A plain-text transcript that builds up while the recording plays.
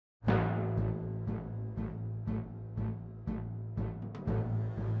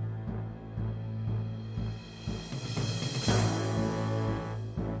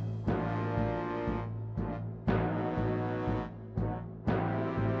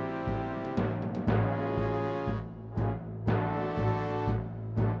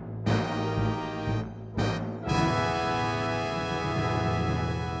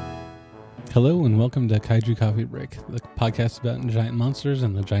Hello and welcome to Kaiju Coffee Break, the podcast about giant monsters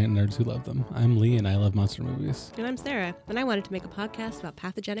and the giant nerds who love them. I'm Lee and I love monster movies. And I'm Sarah, and I wanted to make a podcast about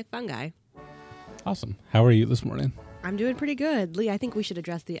pathogenic fungi. Awesome. How are you this morning? I'm doing pretty good. Lee, I think we should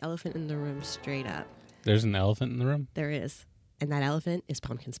address the elephant in the room straight up. There's an elephant in the room? There is. And that elephant is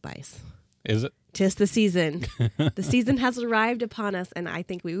pumpkin spice. Is it? 'Tis the season. The season has arrived upon us, and I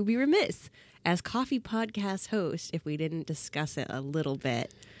think we would be remiss as coffee podcast hosts if we didn't discuss it a little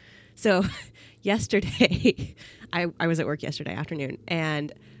bit. So yesterday, I was at work yesterday afternoon,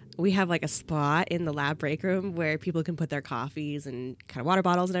 and we have like a spot in the lab break room where people can put their coffees and kind of water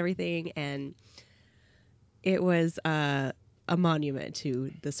bottles and everything. And it was a monument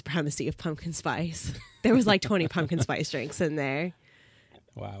to the supremacy of pumpkin spice. There was like 20 pumpkin spice drinks in there.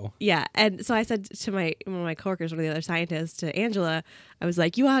 Wow. Yeah. And so I said to one of my coworkers, one of the other scientists, to Angela, I was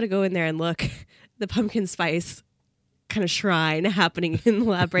like, you ought to go in there and look the pumpkin spice kind of shrine happening in the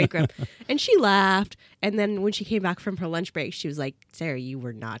lab break room. And she laughed. And then when she came back from her lunch break, she was like, Sarah, you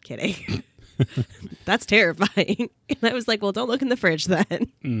were not kidding. That's terrifying. And I was like, well, don't look in the fridge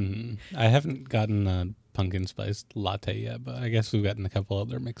then. Mm-hmm. I haven't gotten a pumpkin spice latte yet, but I guess we've gotten a couple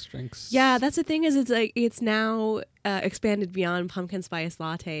other mixed drinks. Yeah, that's the thing is it's now expanded beyond pumpkin spice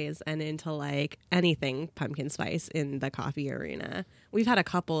lattes and into like anything pumpkin spice in the coffee arena. We've had a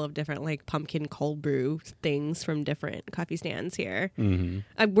couple of different like pumpkin cold brew things from different coffee stands here.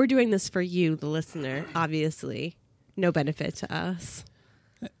 Mm-hmm. We're doing this for you, the listener, obviously. No benefit to us.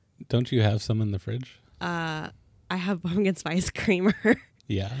 Don't you have some in the fridge? I have pumpkin spice creamer.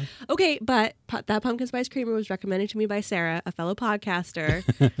 Yeah. Okay, but that pumpkin spice creamer was recommended to me by Sarah, a fellow podcaster.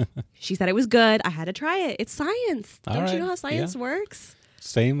 She said it was good. I had to try it. It's science. Don't you know how science works?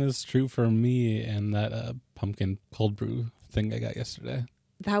 Same is true for me and that pumpkin cold brew thing I got yesterday.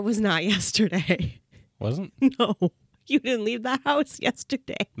 That was not yesterday. Wasn't? No. You didn't leave the house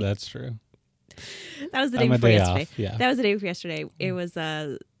yesterday. That's true. That was the day before yesterday. Off, yeah. That was the day before yesterday. It was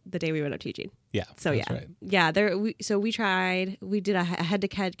the day we went up teaching. Yeah. So that's yeah. Right. Yeah. We did a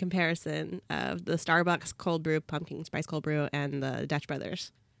head-to-head comparison of the Starbucks cold brew, pumpkin spice cold brew, and the Dutch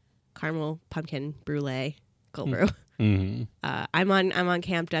Brothers caramel pumpkin brulee cold brew. Mm-hmm. I'm on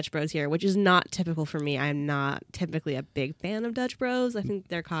Camp Dutch Bros here, which is not typical for me. I'm not typically a big fan of Dutch Bros. I think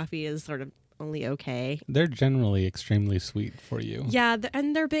their coffee is sort of only okay. They're generally extremely sweet for you. Yeah,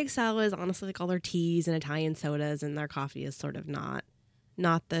 and their big sell is honestly like all their teas and Italian sodas, and their coffee is sort of not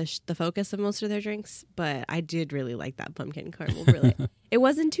the focus of most of their drinks. But I did really like that pumpkin caramel brulee. It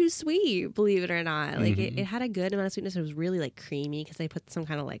wasn't too sweet, believe it or not. Like it had a good amount of sweetness. It was really like creamy because they put some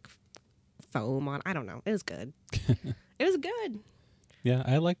kind of like foam on. I don't know. It was good. It was good. Yeah,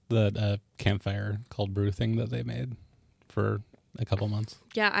 I liked the campfire cold brew thing that they made for a couple months.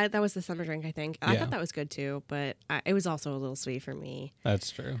 Yeah, that was the summer drink, I think. I thought that was good too, but it was also a little sweet for me. That's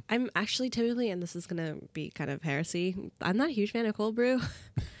true. I'm actually typically, and this is going to be kind of heresy, I'm not a huge fan of cold brew.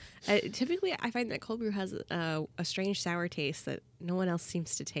 Typically, I find that cold brew has a strange sour taste that no one else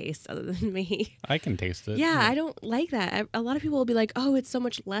seems to taste other than me. I can taste it. Yeah, I don't like that. A lot of people will be like, "Oh, it's so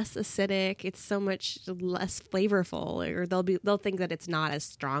much less acidic. It's so much less flavorful," or they'll think that it's not as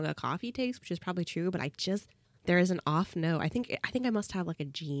strong a coffee taste, which is probably true. But there is an off note. I think I must have like a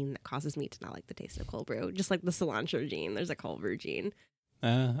gene that causes me to not like the taste of cold brew, just like the cilantro gene. There's a cold brew gene.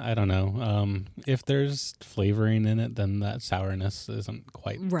 I don't know. If there's flavoring in it, then that sourness isn't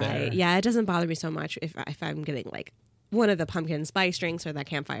quite right. there. Yeah, it doesn't bother me so much if I'm getting like one of the pumpkin spice drinks or that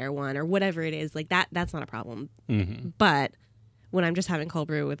campfire one or whatever it is. Like that's not a problem. Mm-hmm. But when I'm just having cold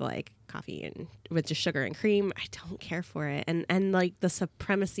brew with like coffee and with just sugar and cream, I don't care for it. And like the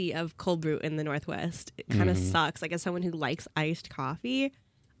supremacy of cold brew in the Northwest, it kind of sucks. Like as someone who likes iced coffee,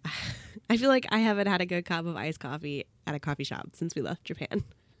 I feel like I haven't had a good cup of iced coffee at a coffee shop since we left Japan.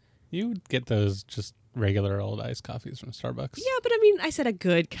 You would get those just regular old iced coffees from Starbucks. Yeah, but I mean, I said a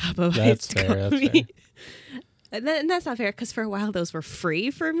good cup of iced coffee. That's fair. And that's not fair because for a while those were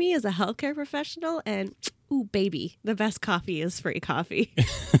free for me as a healthcare professional. And ooh, baby, the best coffee is free coffee.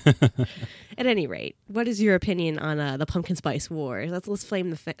 At any rate, what is your opinion on the pumpkin spice war? Let's fan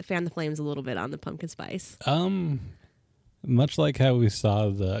the flames a little bit on the pumpkin spice. Much like how we saw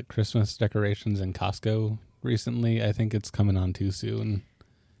the Christmas decorations in Costco recently, I think it's coming on too soon.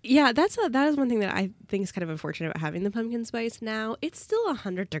 Yeah, that is one thing that I think is kind of unfortunate about having the pumpkin spice now. It's still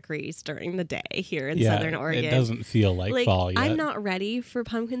 100 degrees during the day here in Southern Oregon. It doesn't feel like fall yet. I'm not ready for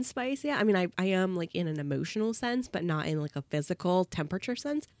pumpkin spice yet. I mean, I am like in an emotional sense, but not in like a physical temperature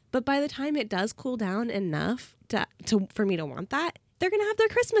sense. But by the time it does cool down enough for me to want that, they're going to have their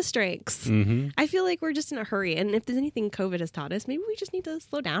Christmas drinks. Mm-hmm. I feel like we're just in a hurry. And if there's anything COVID has taught us, maybe we just need to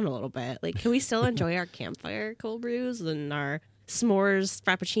slow down a little bit. Like, can we still enjoy our campfire cold brews and our s'mores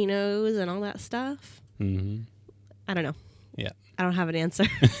frappuccinos and all that stuff. Mm-hmm. I don't know. Yeah. I don't have an answer.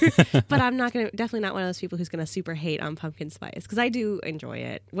 But I'm definitely not one of those people who's going to super hate on pumpkin spice, because I do enjoy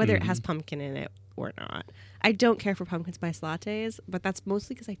it, whether it has pumpkin in it or not. I don't care for pumpkin spice lattes, but that's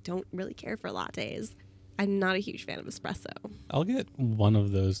mostly because I don't really care for lattes. I'm not a huge fan of espresso. I'll get one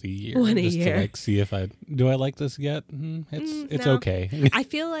of those a year. One a just year. to like see if I like this yet. It's no. okay. I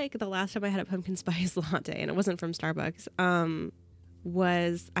feel like the last time I had a pumpkin spice latte, and it wasn't from Starbucks,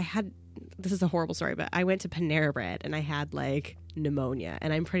 this is a horrible story, but I went to Panera Bread and I had like pneumonia,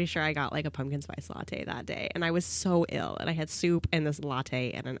 and I'm pretty sure I got like a pumpkin spice latte that day, and I was so ill, and I had soup and this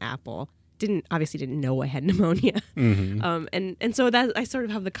latte and an apple. Obviously didn't know I had pneumonia. Mm-hmm. And so that I sort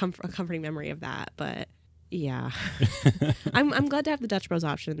of have a comforting memory of that, but yeah. I'm glad to have the Dutch Bros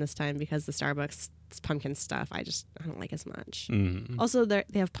option this time, because the Starbucks pumpkin stuff I don't like as much. Mm-hmm. Also, they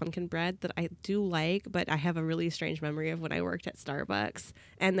have pumpkin bread that I do like, but I have a really strange memory of when I worked at Starbucks,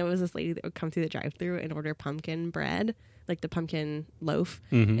 and there was this lady that would come through the drive-thru and order pumpkin bread, like the pumpkin loaf,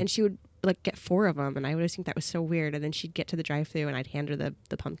 and she would like get 4 of them, and I would always think that was so weird. And then she'd get to the drive-thru and I'd hand her the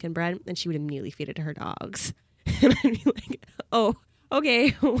pumpkin bread, and she would immediately feed it to her dogs. And I'd be like, oh,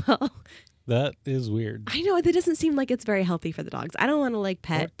 okay, well. That is weird. I know, that doesn't seem like it's very healthy for the dogs. I don't want to like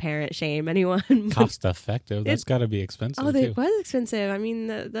parent shame anyone. Cost effective. That's got to be expensive. It was expensive. I mean,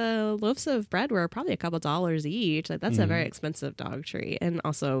 the loaves of bread were probably a couple $2 each. Like, that's a very expensive dog treat, and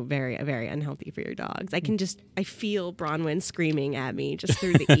also very, very unhealthy for your dogs. I feel Bronwyn screaming at me just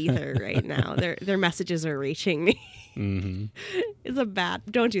through the ether right now. Their messages are reaching me. Mm-hmm.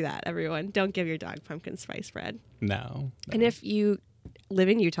 It's don't do that, everyone. Don't give your dog pumpkin spice bread. No. And if you live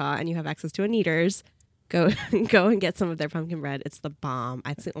in Utah and you have access to a Kneaders, go and get some of their pumpkin bread. It's the bomb.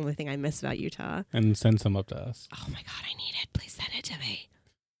 That's the only thing I miss about Utah. And send some up to us. Oh my God, I need it. Please send it to me.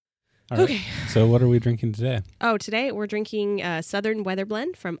 All right. Okay. So what are we drinking today? Oh, today we're drinking Southern Weather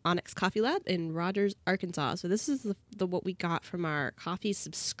Blend from Onyx Coffee Lab in Rogers, Arkansas. So this is the what we got from our coffee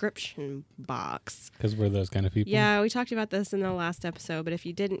subscription box. Because we're those kind of people. Yeah, we talked about this in the last episode, but if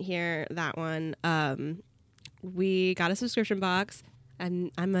you didn't hear that one, we got a subscription box.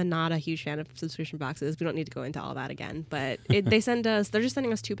 I'm not a huge fan of subscription boxes. We don't need to go into all that again. But they're just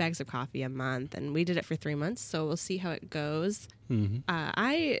sending us 2 bags of coffee a month, and we did it for 3 months. So we'll see how it goes. Mm-hmm.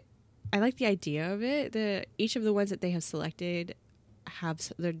 I like the idea of it. Each of the ones that they have selected have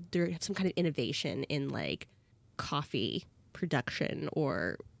some kind of innovation in like coffee production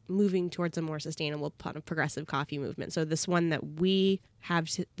or moving towards a more sustainable progressive coffee movement. So this one that we have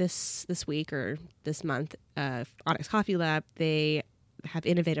this week or this month, Onyx Coffee Lab, they have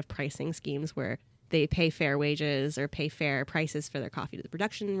innovative pricing schemes where they pay fair wages or pay fair prices for their coffee to the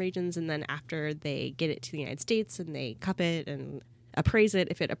production regions, and then after they get it to the United States and they cup it and appraise it,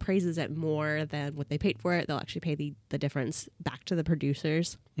 if it appraises at more than what they paid for it, they'll actually pay the difference back to the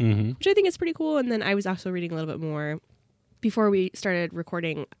producers, which I think is pretty cool. And then I was also reading a little bit more before we started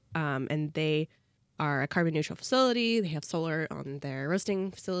recording, and they are a carbon neutral facility. They have solar on their roasting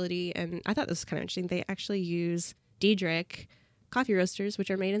facility, and I thought this was kind of interesting. They actually use Diedrich coffee roasters,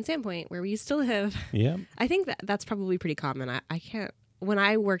 which are made in Sandpoint, where we used to live. Yeah. I think that's probably pretty common. When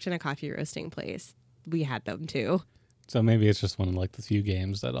I worked in a coffee roasting place, we had them too. So maybe it's just one of like the few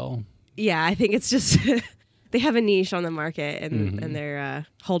games that I'll... Yeah, I think it's just they have a niche on the market, and they're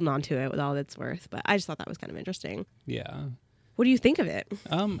holding on to it with all it's worth. But I just thought that was kind of interesting. Yeah. What do you think of it?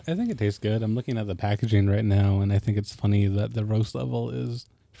 I think it tastes good. I'm looking at the packaging right now, and I think it's funny that the roast level is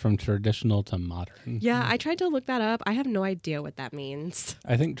from traditional to modern. Yeah, I tried to look that up. I have no idea what that means.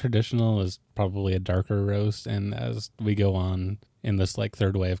 I think traditional is probably a darker roast, and as we go on in this like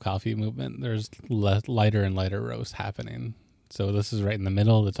third wave coffee movement, there's lighter and lighter roast happening. So this is right in the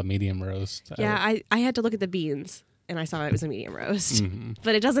middle. It's a medium roast. Yeah, I had to look at the beans, and I saw it was a medium roast.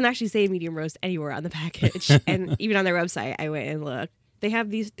 But it doesn't actually say medium roast anywhere on the package. And even on their website, I went and looked. They have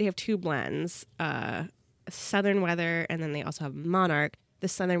 2 blends, Southern Weather, and then they also have Monarch. The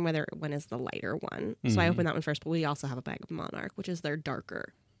Southern Weather one is the lighter one. So I opened that one first, but we also have a bag of Monarch, which is their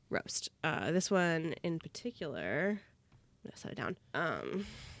darker roast. This one in particular, I'm going to set it down,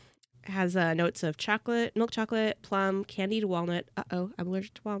 has notes of chocolate, milk chocolate, plum, candied walnut. I'm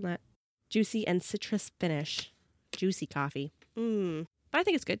allergic to walnut. Juicy and citrus finish. Juicy coffee. But I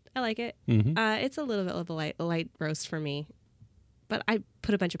think it's good. I like it. It's a little bit of a light roast for me. But I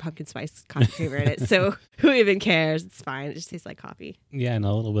put a bunch of pumpkin spice coffee creamer in it, so who even cares? It's fine. It just tastes like coffee. Yeah, and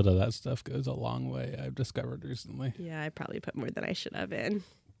a little bit of that stuff goes a long way, I've discovered recently. Yeah, I probably put more than I should have in.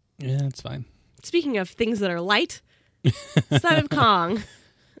 Yeah, it's fine. Speaking of things that are light, Son of Kong.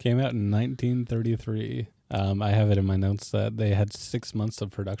 Came out in 1933. I have it in my notes that they had 6 months of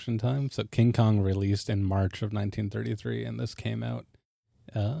production time. So King Kong released in March of 1933, and this came out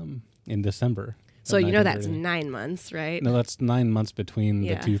in December. So you know that's 9 months, right? No, that's 9 months between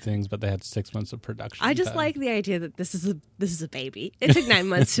the two things, but they had 6 months of production. I just like the idea that this is a baby. It took 9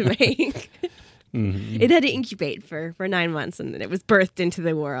 months to make. It had to incubate for 9 months, and then it was birthed into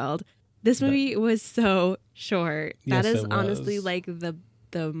the world. This movie was so short. Yes, that is it honestly was. like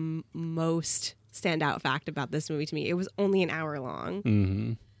the most standout fact about this movie to me. It was only an hour long.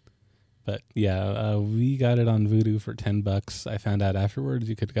 Mm-hmm. But yeah, we got it on Vudu for $10. I found out afterwards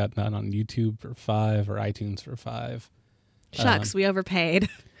you could have gotten it on YouTube for $5 or iTunes for $5. Shucks, we overpaid.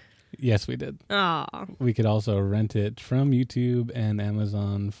 Yes, we did. Aw. We could also rent it from YouTube and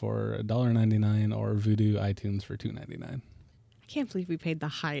Amazon for $1.99 or Vudu iTunes for $2.99. I can't believe we paid the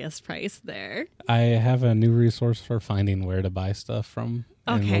highest price there. I have a new resource for finding where to buy stuff from,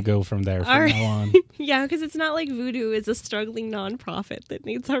 and Okay. we'll go from there from All right. now on. Yeah, because it's not like Vudu is a struggling nonprofit that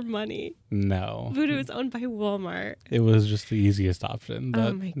needs our money. No. Vudu is owned by Walmart. It was just the easiest option, but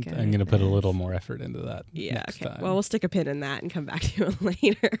Oh my I'm going to put a little more effort into that Yeah, next okay. time. Well, we'll stick a pin in that and come back to it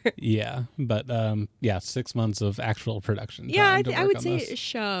later. Yeah, but 6 months of actual production time. Yeah, to I work would on say this. it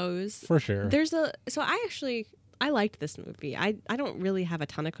shows. For sure. I liked this movie. I don't really have a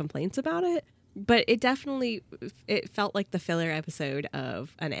ton of complaints about it, but it felt like the filler episode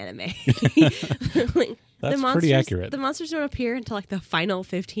of an anime. Like, That's pretty accurate. The monsters don't appear until like the final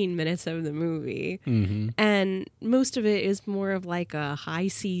 15 minutes of the movie. Mm-hmm. And most of it is more of like a high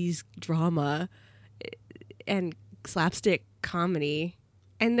seas drama and slapstick comedy.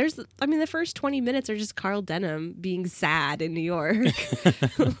 And the first 20 minutes are just Carl Denham being sad in New York.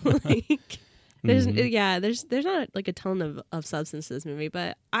 Like, there's not like a ton of substance to this movie,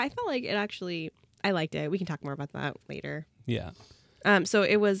 but I felt like I liked it. We can talk more about that later. Yeah. So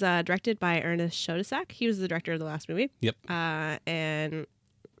it was directed by Ernest Schoedsack. He was the director of the last movie. Yep. And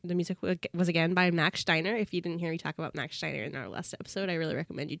the music was again by Max Steiner. If you didn't hear me talk about Max Steiner in our last episode, I really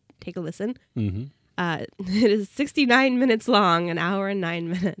recommend you take a listen. Mm-hmm. It is 69 minutes long, an hour and 9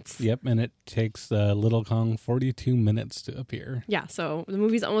 minutes. Yep, and it takes Little Kong 42 minutes to appear. Yeah, so the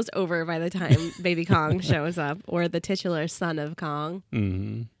movie's almost over by the time Baby Kong shows up, or the titular son of Kong.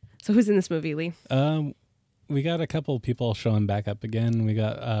 Mm-hmm. So who's in this movie, Lee? We got a couple people showing back up again. We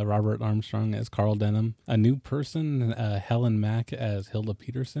got Robert Armstrong as Carl Denham, a new person, Helen Mack as Hilda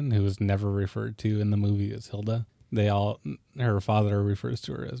Peterson, who was never referred to in the movie as Hilda. Her father refers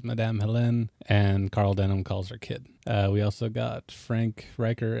to her as Madame Helene, and Carl Denham calls her Kid. We also got Frank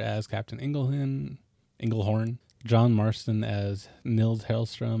Riker as Captain Inglehorn, John Marston as Nils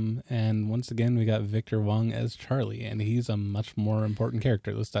Hellstrom, and once again we got Victor Wong as Charlie, and he's a much more important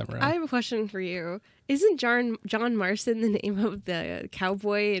character this time around. I have a question for you. Isn't John Marston the name of the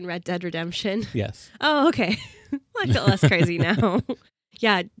cowboy in Red Dead Redemption? Yes. Oh, okay. I feel less crazy now.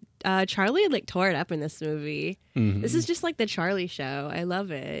 Yeah, Charlie tore it up in this movie. Mm-hmm. This is just like the Charlie show. I love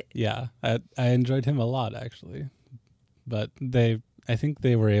it. Yeah, I enjoyed him a lot actually, but I think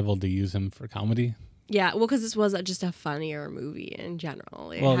they were able to use him for comedy. Yeah, well, because this was just a funnier movie in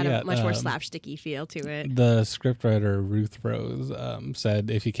general. It had a much more slapsticky feel to it. The scriptwriter Ruth Rose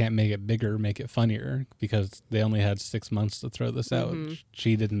said, if you can't make it bigger, make it funnier, because they only had 6 months to throw this out. Mm-hmm.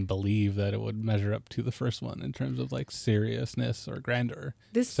 She didn't believe that it would measure up to the first one in terms of like seriousness or grandeur.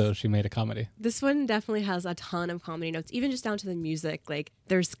 So she made a comedy. This one definitely has a ton of comedy notes, even just down to the music. Like,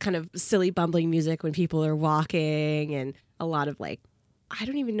 there's kind of silly bumbling music when people are walking, and a lot of like, I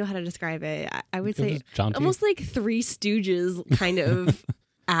don't even know how to describe it. I would say almost like Three Stooges kind of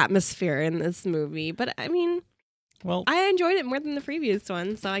atmosphere in this movie. But I mean, well, I enjoyed it more than the previous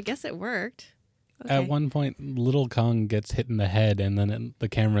one, so I guess it worked. Okay. At one point, Little Kong gets hit in the head, and then the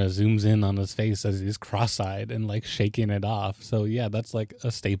camera zooms in on his face as he's cross-eyed and like shaking it off. So yeah, that's like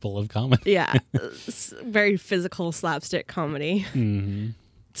a staple of comedy. Yeah, very physical slapstick comedy. Mm-hmm.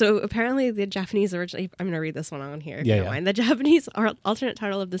 So apparently the Japanese originally, I'm going to read this one on here if you don't mind. The Japanese alternate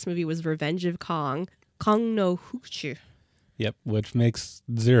title of this movie was Revenge of Kong, Kong no Huchu. Yep, which makes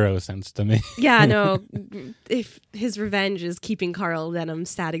zero sense to me. Yeah, no, if his revenge is keeping Carl Denham's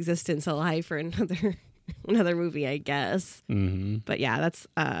sad existence alive for another movie, I guess. Mm-hmm. But yeah, that's,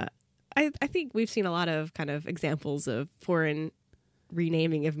 I think we've seen a lot of kind of examples of foreign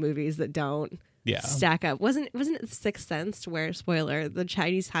renaming of movies that don't stack up. Wasn't it Sixth Sense where, spoiler, the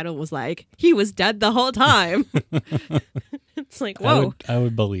Chinese title was like, he was dead the whole time? It's like, whoa. I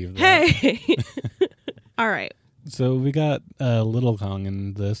would believe that. Hey. All right. So we got Little Kong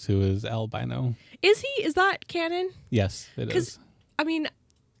in this, who is albino. Is he? Is that canon? Yes, it is. I mean,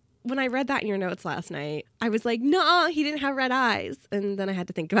 when I read that in your notes last night, I was like, no, he didn't have red eyes. And then I had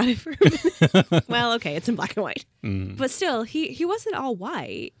to think about it for a minute. Well, okay, it's in black and white. But still, he wasn't all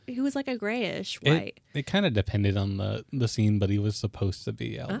white. He was like a grayish white. It kind of depended on the scene, but he was supposed to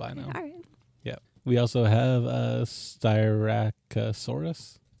be albino. Okay, all right. Yeah. We also have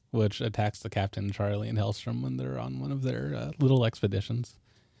Styracosaurus, which attacks the Captain, Charlie, and Hellstrom when they're on one of their little expeditions.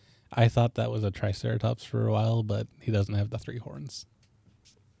 I thought that was a Triceratops for a while, but he doesn't have the 3 horns.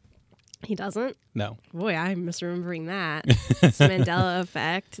 He doesn't? No. Boy, I'm misremembering that. It's Mandela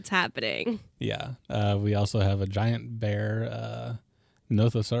effect. It's happening. Yeah. We also have a giant bear,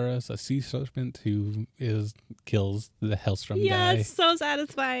 Nothosaurus, a sea serpent who kills the Hellstrom guy. Yeah, it's so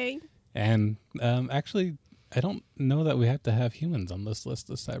satisfying. And actually, I don't know that we have to have humans on this list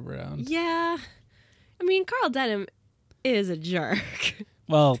this time around. Yeah. I mean, Carl Denham is a jerk.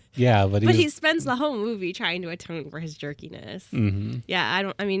 Well, yeah, but he spends the whole movie trying to atone for his jerkiness. Mm-hmm.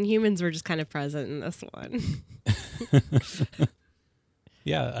 Yeah, humans were just kind of present in this one.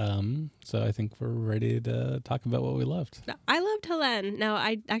 Yeah, so I think we're ready to talk about what we loved. I loved Helene. Now,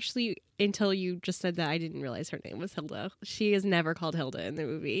 I actually, until you just said that, I didn't realize her name was Hilda. She is never called Hilda in the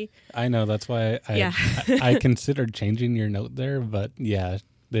movie. I know, that's why I considered changing your note there, but yeah,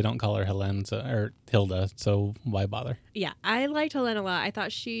 they don't call her Helene or Hilda, so why bother? Yeah, I liked Helene a lot. I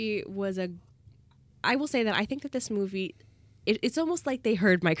thought she was I will say that I think that this movie, it's almost like they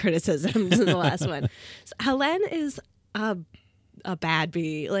heard my criticisms in the last one. So Helene is a bad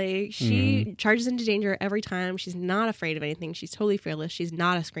bee. Like, she charges into danger every time. She's not afraid of anything. She's totally fearless. She's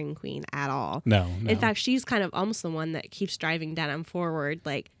not a scream queen at all. No. In fact, she's kind of almost the one that keeps driving Denham forward.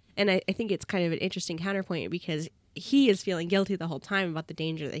 And I think it's kind of an interesting counterpoint because he is feeling guilty the whole time about the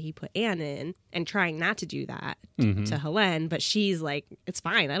danger that he put Anne in and trying not to do that to Helene. But she's like, it's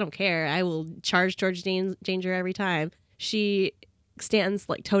fine. I don't care. I will charge towards danger every time. She stands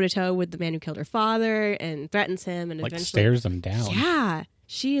like toe to toe with the man who killed her father and threatens him and eventually stares him down. Yeah.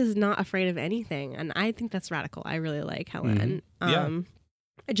 She is not afraid of anything. And I think that's radical. I really like Helene.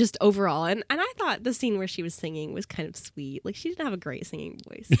 Just overall. And I thought the scene where she was singing was kind of sweet. Like, she didn't have a great singing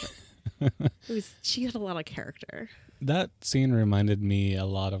voice. She had a lot of character. That scene reminded me a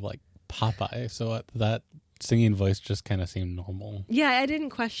lot of like Popeye. So that singing voice just kind of seemed normal. Yeah, I didn't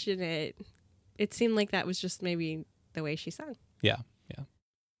question it. It seemed like that was just maybe the way she sang. Yeah.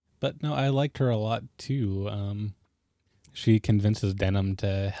 But no, I liked her a lot too. She convinces Denham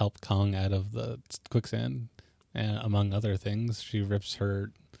to help Kong out of the quicksand, among other things. She rips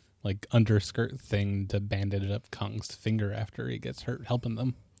her like underskirt thing to bandage up Kong's finger after he gets hurt helping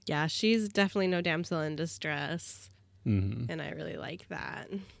them. Yeah, she's definitely no damsel in distress. Mm-hmm. And I really like that.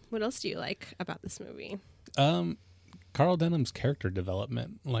 What else do you like about this movie? Carl Denham's character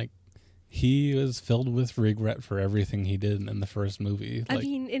development. Like, he was filled with regret for everything he did in the first movie. I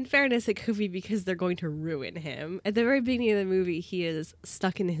mean, in fairness, it could be because they're going to ruin him. At the very beginning of the movie, he is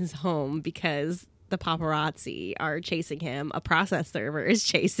stuck in his home because the paparazzi are chasing him. A process server is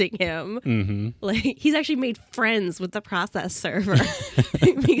chasing him. Mm-hmm. Like, he's actually made friends with the process server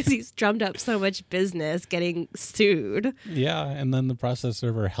because he's drummed up so much business getting sued. Yeah, and then the process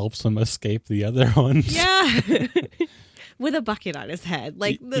server helps him escape the other ones. Yeah. With a bucket on his head.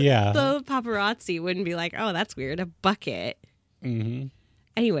 Like, the paparazzi wouldn't be like, oh, that's weird, a bucket. Mm-hmm.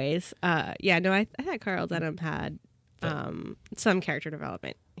 Anyways, I thought Carl Denham had some character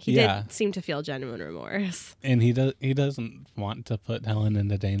development. He did seem to feel genuine remorse. And he doesn't want to put Helen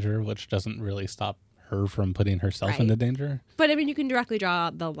into danger, which doesn't really stop her from putting herself into danger. But, I mean, you can directly draw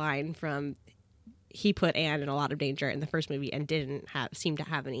the line from he put Anne in a lot of danger in the first movie and didn't seem to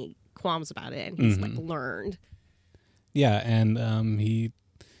have any qualms about it, and he's, learned. Yeah, and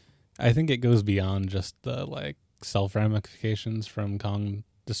I think it goes beyond just the, like, self-ramifications from Kong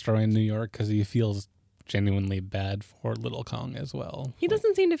destroying New York, because he feels genuinely bad for little Kong as well. He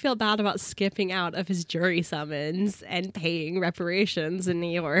doesn't seem to feel bad about skipping out of his jury summons and paying reparations in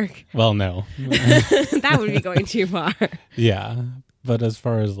New York. Well, no. That would be going too far. Yeah, but as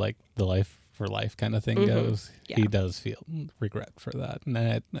far as, like, the life for life kind of thing goes, he does feel regret for that. And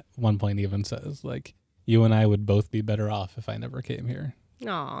at one point he even says, like, you and I would both be better off if I never came here.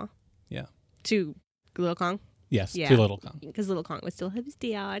 Aw. Yeah. To Little Kong? Yes, to Little Kong. Because Little Kong would still have his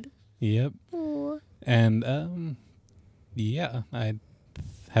dad. Yep. Aww. And, I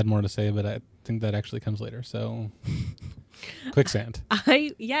had more to say, but I think that actually comes later. So, Quicksand.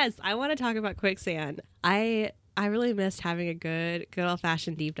 I want to talk about Quicksand. I really missed having a good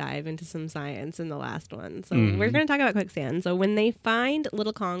old-fashioned deep dive into some science in the last one. So we're going to talk about quicksand. So when they find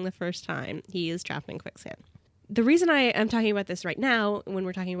Little Kong the first time, he is trapped in quicksand. the reason I am talking about this right now, when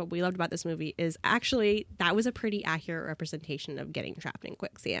we're talking about what we loved about this movie, is actually that was a pretty accurate representation of getting trapped in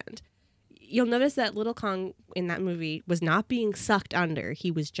quicksand. You'll notice that Little Kong in that movie was not being sucked under. He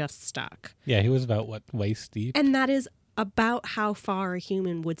was just stuck. Yeah, he was about, waist deep? And that is about how far a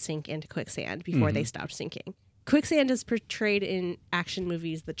human would sink into quicksand before they stopped sinking. Quicksand is portrayed in action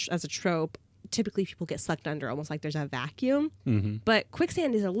movies as a trope. Typically, people get sucked under almost like there's a vacuum. But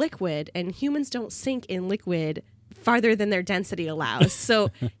quicksand is a liquid, and humans don't sink in liquid farther than their density allows.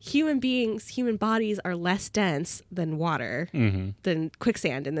 So human bodies are less dense than water, than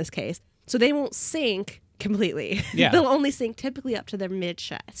quicksand in this case. So they won't sink completely. Yeah. They'll only sink typically up to their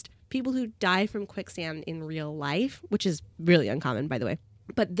mid-chest. People who die from quicksand in real life, which is really uncommon, by the way,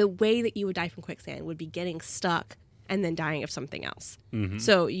 but the way that you would die from quicksand would be getting stuck and then dying of something else.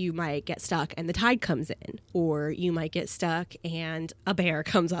 So you might get stuck and the tide comes in, or you might get stuck and a bear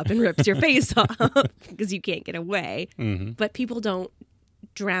comes up and rips your face off because you can't get away. But people don't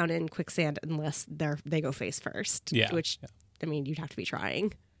drown in quicksand unless they go face first, which, I mean, you'd have to be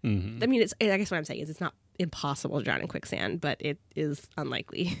trying. I mean, I guess what I'm saying is it's not impossible to drown in quicksand, but it is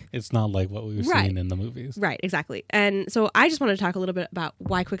unlikely. It's not like what we've seen in the movies. Right, exactly. And so I just want to talk a little bit about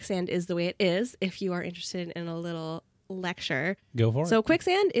why quicksand is the way it is, if you are interested in a little lecture. Go for it. So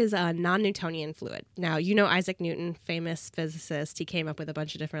quicksand is a non-Newtonian fluid. Now, you know Isaac Newton, famous physicist. He came up with a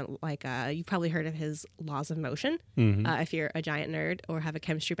bunch of different, you've probably heard of his laws of motion. If you're a giant nerd or have a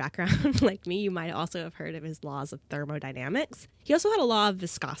chemistry background like me, you might also have heard of his laws of thermodynamics. He also had a law of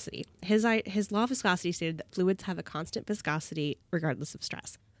viscosity. His law of viscosity stated that fluids have a constant viscosity regardless of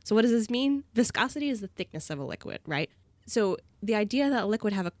stress. So what does this mean? Viscosity is the thickness of a liquid, right? So the idea that a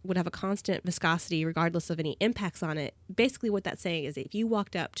liquid would have a constant viscosity regardless of any impacts on it, basically what that's saying is if you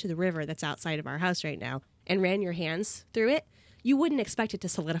walked up to the river that's outside of our house right now and ran your hands through it, you wouldn't expect it to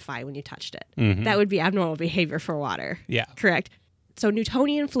solidify when you touched it. That would be abnormal behavior for water. Yeah. Correct. So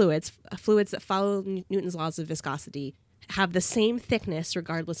Newtonian fluids that follow Newton's laws of viscosity, have the same thickness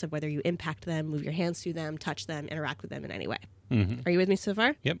regardless of whether you impact them, move your hands through them, touch them, interact with them in any way. Are you with me so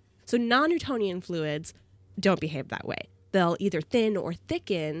far? Yep. So non-Newtonian fluids don't behave that way. They'll either thin or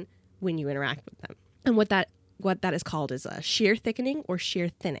thicken when you interact with them. And what that is called is a shear thickening or shear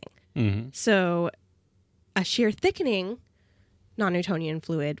thinning. So a shear thickening non-Newtonian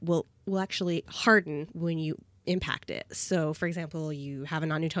fluid will actually harden when you impact it. So for example, you have a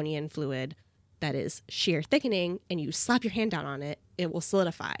non-Newtonian fluid that is shear thickening and you slap your hand down on it, it will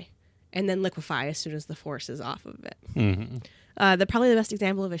solidify and then liquefy as soon as the force is off of it. Probably the best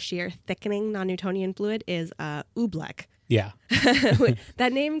example of a shear thickening non-Newtonian fluid is oobleck. Yeah.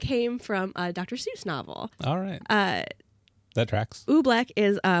 That name came from a Dr. Seuss novel. All right. That tracks. Oobleck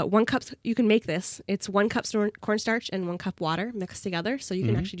is 1 cup. You can make this. It's 1 cup cornstarch and 1 cup water mixed together. So you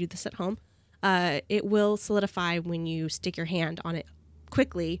can actually do this at home. It will solidify when you stick your hand on it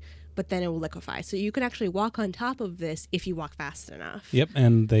quickly, but then it will liquefy. So you can actually walk on top of this if you walk fast enough. Yep,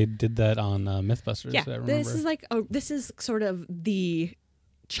 and they did that on Mythbusters. Yeah, I remember. This is sort of the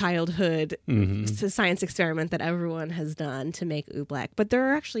childhood science experiment that everyone has done to make oobleck. But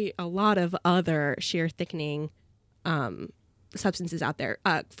there are actually a lot of other shear thickening substances out there.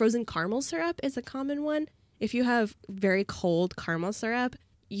 Frozen caramel syrup is a common one. If you have very cold caramel syrup,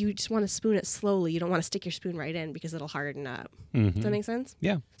 you just want to spoon it slowly. You don't want to stick your spoon right in because it'll harden up. Does that make sense?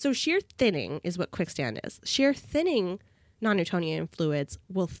 Yeah. So shear thinning is what quicksand is. Shear thinning non-Newtonian fluids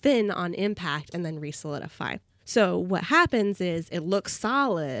will thin on impact and then re-solidify. So what happens is it looks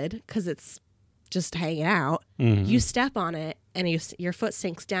solid because it's just hanging out. You step on it and your foot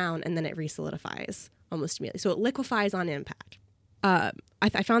sinks down and then it re-solidifies almost immediately. So it liquefies on impact. I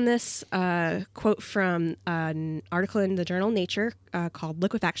found this quote from an article in the journal Nature called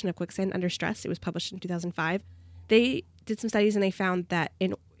Liquefaction of Quicksand Under Stress. It was published in 2005. They did some studies and they found that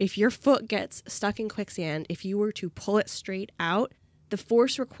if your foot gets stuck in quicksand, if you were to pull it straight out, the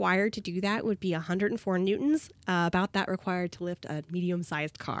force required to do that would be 104 newtons, about that required to lift a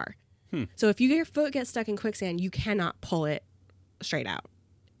medium-sized car. So if your foot gets stuck in quicksand, you cannot pull it straight out.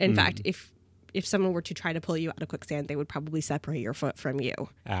 In fact, if someone were to try to pull you out of quicksand, they would probably separate your foot from you.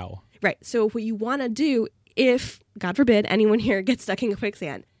 Ow. Right. So what you want to do, if, God forbid, anyone here gets stuck in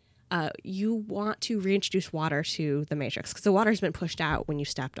quicksand, you want to reintroduce water to the matrix because the water's been pushed out when you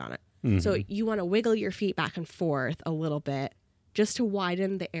stepped on it. So you want to wiggle your feet back and forth a little bit just to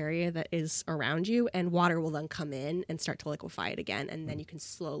widen the area that is around you, and water will then come in and start to liquefy it again, and then you can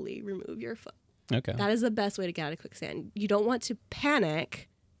slowly remove your foot. Okay. That is the best way to get out of quicksand. You don't want to panic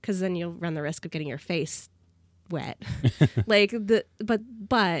because then you'll run the risk of getting your face wet.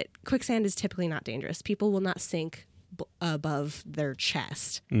 But quicksand is typically not dangerous. People will not sink above their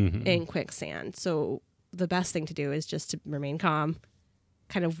chest in quicksand. So the best thing to do is just to remain calm,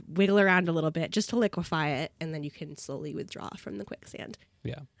 kind of wiggle around a little bit just to liquefy it, and then you can slowly withdraw from the quicksand.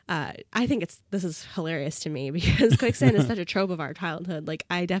 Yeah. I think this is hilarious to me because quicksand is such a trope of our childhood. Like,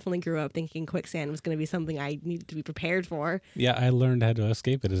 I definitely grew up thinking quicksand was going to be something I needed to be prepared for. Yeah, I learned how to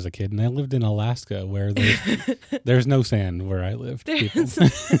escape it as a kid, and I lived in Alaska where there's no sand where I lived. I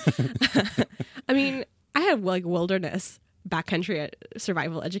mean, I had like wilderness backcountry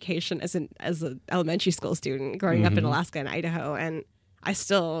survival education as an elementary school student growing up in Alaska and Idaho, and I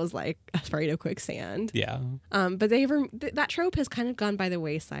still was like afraid of quicksand. Yeah. But that trope has kind of gone by the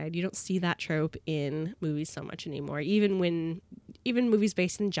wayside. You don't see that trope in movies so much anymore. Even movies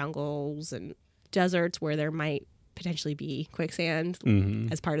based in jungles and deserts where there might potentially be quicksand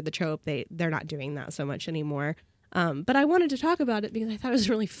as part of the trope, they're not doing that so much anymore. But I wanted to talk about it because I thought it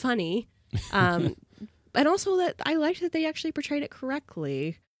was really funny. And also that I liked that they actually portrayed it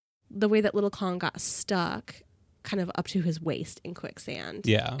correctly. The way that Little Kong got stuck kind of up to his waist in quicksand.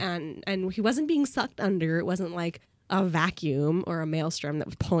 Yeah. And he wasn't being sucked under. It wasn't like a vacuum or a maelstrom that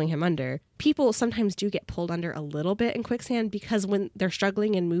was pulling him under. People sometimes do get pulled under a little bit in quicksand because when they're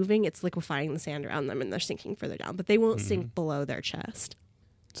struggling and moving, it's liquefying the sand around them and they're sinking further down, but they won't sink below their chest.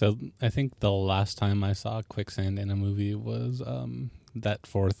 So I think the last time I saw quicksand in a movie was that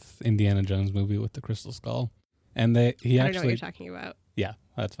fourth Indiana Jones movie with the crystal skull. And I don't know what you're talking about. Yeah,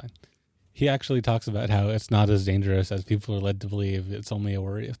 that's fine. He actually talks about how it's not as dangerous as people are led to believe. It's only a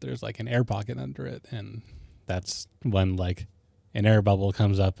worry if there's like an air pocket under it. And that's when like an air bubble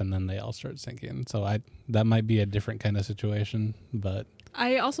comes up and then they all start sinking. So that might be a different kind of situation. But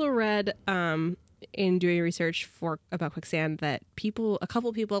I also read in doing research about quicksand that a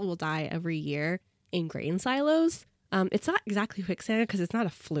couple people will die every year in grain silos. It's not exactly quicksand because it's not a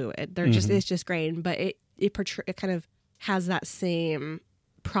fluid. It's just grain, but it kind of has that same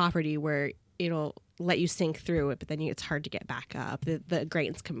property where it'll let you sink through it, but then it's hard to get back up. The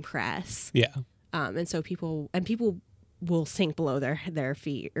grains compress. Yeah. And so people will sink below their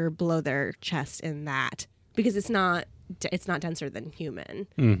feet or below their chest in that because it's not denser than human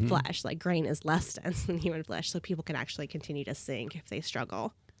flesh. Like grain is less dense than human flesh, so people can actually continue to sink if they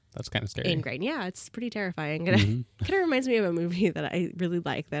struggle. That's kind of scary. In grain. Yeah, it's pretty terrifying. It kind of reminds me of a movie that I really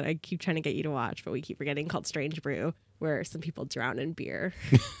like that I keep trying to get you to watch, but we keep forgetting, called Strange Brew, where some people drown in beer.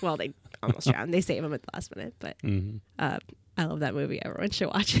 Well, they almost drown. They save them at the last minute, but I love that movie. Everyone should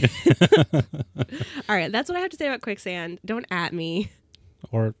watch it. All right, that's what I have to say about quicksand. Don't at me.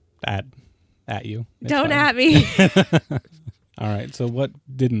 Or at you. It's Don't fine. at me. All right, so what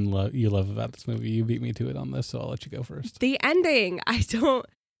didn't you love about this movie? You beat me to it on this, so I'll let you go first. The ending.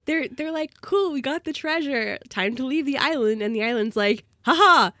 They're like, cool, we got the treasure. Time to leave the island. And the island's like,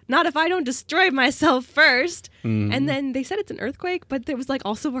 haha, not if I don't destroy myself first. And then they said it's an earthquake, but there was like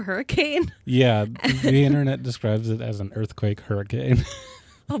also a hurricane. Yeah, the internet describes it as an earthquake hurricane.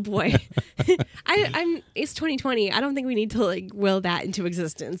 Oh boy. It's 2020. I don't think we need to like will that into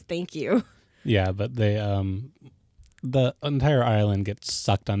existence. Thank you. Yeah, but they the entire island gets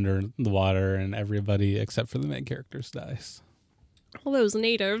sucked under the water and everybody except for the main characters dies. All those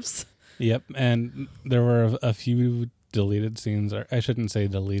natives. Yep, and there were a few deleted scenes, or I shouldn't say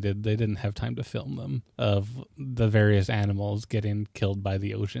deleted, they didn't have time to film them, of the various animals getting killed by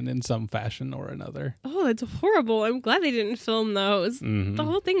the ocean in some fashion or another. Oh, that's horrible. I'm glad they didn't film those. The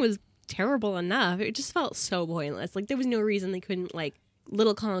whole thing was terrible enough. It just felt so pointless. Like there was no reason they couldn't, like,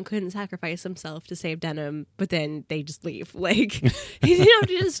 Little Kong couldn't sacrifice himself to save Denim, but then they just leave. Like, he didn't have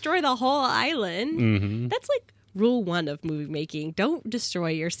to destroy the whole island. That's like rule 1 of movie making. Don't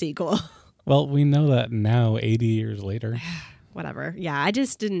destroy your sequel. Well, we know that now, 80 years later. Whatever. Yeah, I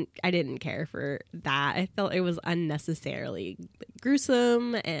didn't care for that. I felt it was unnecessarily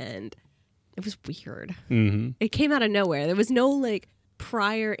gruesome and it was weird. It came out of nowhere. There was no like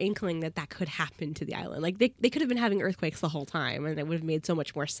prior inkling that could happen to the island. Like they could have been having earthquakes the whole time and it would have made so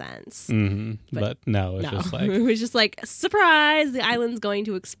much more sense. But no, it's just like... It was just like, surprise, the island's going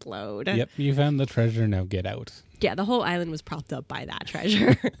to explode. Yep, you found the treasure, now get out. Yeah, the whole island was propped up by that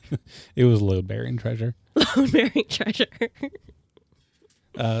treasure. It was load-bearing treasure. Load-bearing treasure.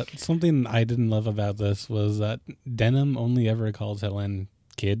 Something I didn't love about this was that Denim only ever calls Helen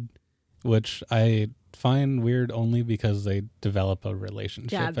kid, which I find weird only because they develop a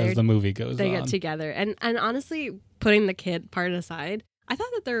relationship as the movie goes on. They get together. And honestly, putting the kid part aside, I thought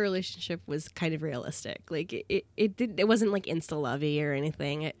that their relationship was kind of realistic. Like it wasn't like insta-lovey or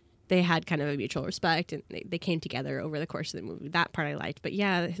anything. They had kind of a mutual respect and they came together over the course of the movie. That part I liked. But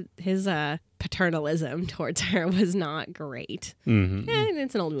yeah, his paternalism towards her was not great. And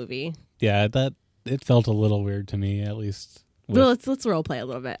it's an old movie. Yeah, it felt a little weird to me, at least Well, let's role play a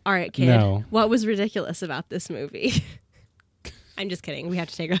little bit. All right, kid. No. What was ridiculous about this movie? I'm just kidding. We have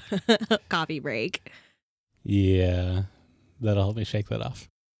to take a coffee break. Yeah, that'll help me shake that off.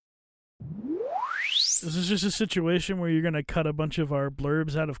 Is this just a situation where you're going to cut a bunch of our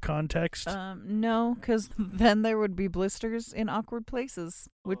blurbs out of context? No, because then there would be blisters in awkward places,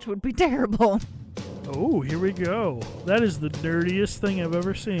 which would be terrible. Oh, here we go. That is the dirtiest thing I've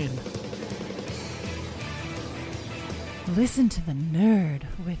ever seen. Listen to the Nerd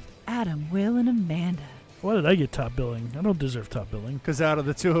with Adam, Will, and Amanda. Why did I get top billing? I don't deserve top billing. Because out of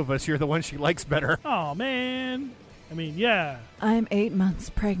the two of us, you're the one she likes better. Oh, man. I mean, yeah. I'm 8 months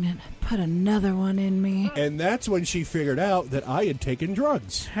pregnant. Put another one in me. And that's when she figured out that I had taken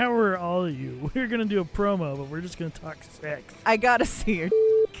drugs. How are all of you? We're going to do a promo, but we're just going to talk sex. I gotta see her.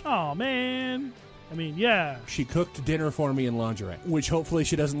 Oh, man. I mean, yeah. She cooked dinner for me in lingerie, which hopefully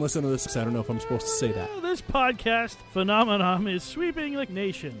she doesn't listen to this. I don't know if I'm supposed to say that. This podcast phenomenon is sweeping the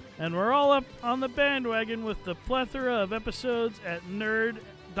nation, and we're all up on the bandwagon with the plethora of episodes at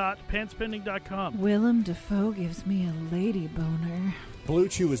nerd.pantspending.com. Willem Dafoe gives me a lady boner. Blue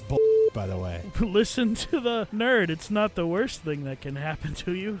Chew is by the way. Listen to the Nerd. It's not the worst thing that can happen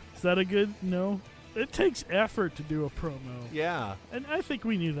to you. Is that a good no? It takes effort to do a promo. Yeah. And I think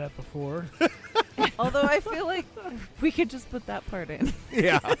we knew that before. Although I feel like we could just put that part in.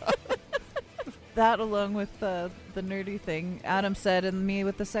 Yeah. That along with the nerdy thing Adam said and me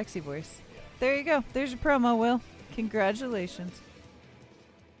with the sexy voice. There you go. There's your promo, Will. Congratulations.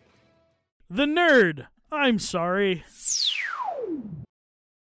 The Nerd. I'm sorry.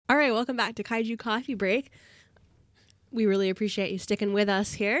 All right, welcome back to Kaiju Coffee Break. We really appreciate you sticking with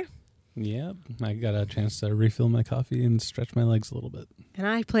us here. Yep, I got a chance to refill my coffee and stretch my legs a little bit. And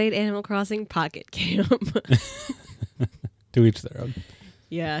I played Animal Crossing Pocket Camp. To each their own.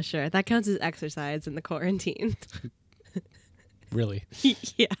 Yeah, sure. That counts as exercise in the quarantine. Really?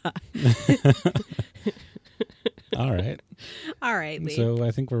 Yeah. All right. All right, Lee. So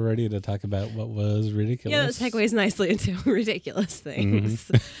I think we're ready to talk about what was ridiculous. Yeah, that segues nicely into ridiculous things.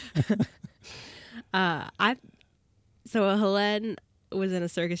 So Helene was in a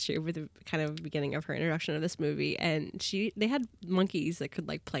circus troupe with the kind of beginning of her introduction of this movie, and they had monkeys that could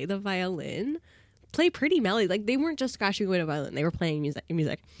like play the violin, play pretty melody. Like they weren't just scratching away a violin; they were playing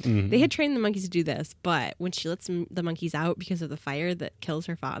music. Mm-hmm. They had trained the monkeys to do this, but when she lets the monkeys out because of the fire that kills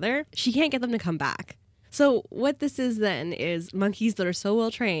her father, she can't get them to come back. So what this is then is monkeys that are so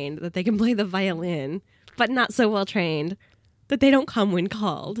well trained that they can play the violin, but not so well trained that they don't come when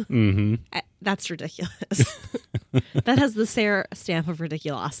called. Mm-hmm. That's ridiculous. That has the stamp of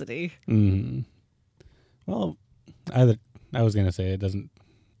ridiculosity. Mm-hmm. Well, I was going to say it doesn't.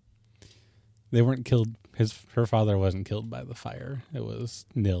 They weren't killed. Her father wasn't killed by the fire. It was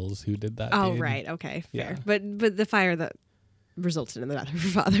Nils who did that. Oh, deed. right. Okay, fair. Yeah. But the fire that resulted in the death of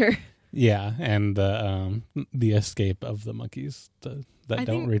her father. Yeah, and the escape of the monkeys that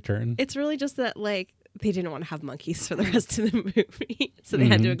don't return. It's really just that, like, they didn't want to have monkeys for the rest of the movie, so they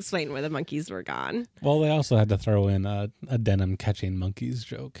had to explain where the monkeys were gone. Well, they also had to throw in a denim catching monkeys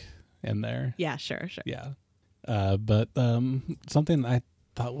joke in there. Yeah, sure. Yeah, but something I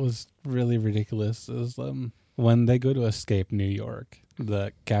thought was really ridiculous is when they go to escape New York,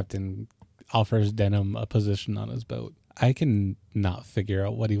 the captain offers Denim a position on his boat. I can not figure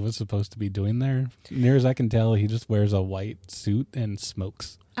out what he was supposed to be doing there. Near as I can tell, he just wears a white suit and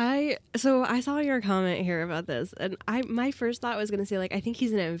smokes. So I saw your comment here about this, and my first thought was going to say, like, I think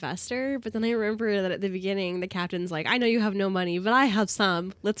he's an investor, but then I remember that at the beginning, the captain's like, I know you have no money, but I have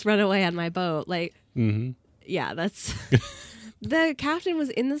some. Let's run away on my boat. Like, yeah, that's... The captain was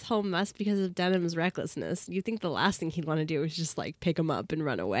in this whole mess because of Denim's recklessness. You think the last thing he'd want to do is just, like, pick him up and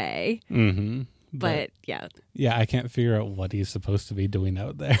run away. Mm-hmm. But yeah. Yeah, I can't figure out what he's supposed to be doing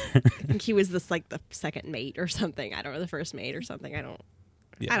out there. I think he was this, like, the second mate or something. I don't know, the first mate or something. I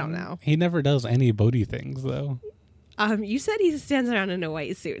don't know. He never does any boaty things, though. You said he stands around in a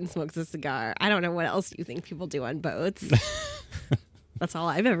white suit and smokes a cigar. I don't know what else you think people do on boats. That's all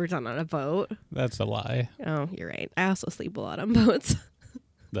I've ever done on a boat. That's a lie. Oh, you're right. I also sleep a lot on boats.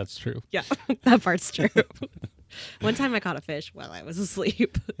 That's true. Yeah, that part's true. One time I caught a fish while I was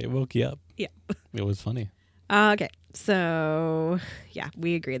asleep. It woke you up. Yeah. It was funny. Okay, so yeah,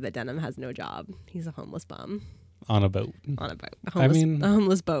 we agreed that Denim has no job. He's a homeless bum. On a boat. On a boat. I mean... a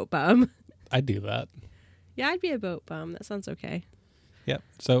homeless boat bum. I'd do that. Yeah, I'd be a boat bum. That sounds okay. Yep.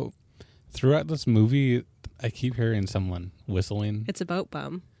 So throughout this movie, I keep hearing someone whistling. It's a boat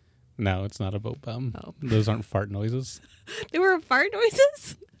bum. No, it's not a boat bum. Oh. Those aren't fart noises. They were fart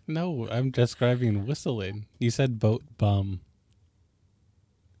noises? No, I'm describing whistling. You said boat bum.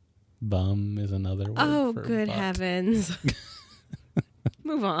 Bum is another word Oh, for good butt. heavens.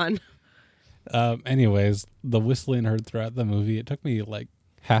 Move on. Anyways, the whistling heard throughout the movie, it took me like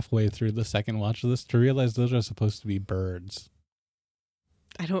halfway through the second watch of this to realize those are supposed to be birds.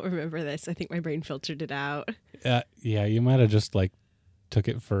 I don't remember this. I think my brain filtered it out. Yeah, you might have just like took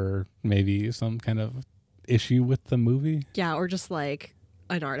it for maybe some kind of issue with the movie. Yeah, or just like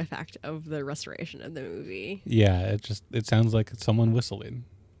an artifact of the restoration of the movie. Yeah, it sounds like it's someone whistling.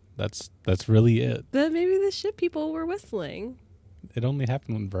 That's really it. But maybe the ship people were whistling. It only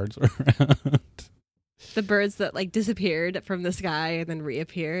happened when birds were around. The birds that like disappeared from the sky and then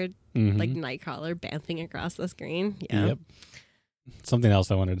reappeared, like Nightcrawler bouncing across the screen. Yeah. Yep. Something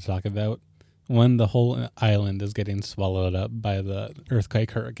else I wanted to talk about. When the whole island is getting swallowed up by the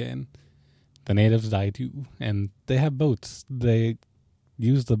earthquake hurricane, the natives die too. And they have boats. They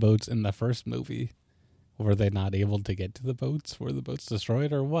use the boats in the first movie. Were they not able to get to the boats? Were the boats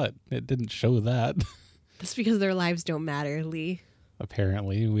destroyed or what? It didn't show that. That's because their lives don't matter, Lee.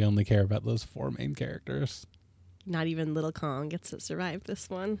 Apparently, we only care about those 4 main characters. Not even Little Kong gets to survive this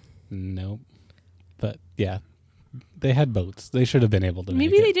one. Nope. But yeah, they had boats. They should have been able to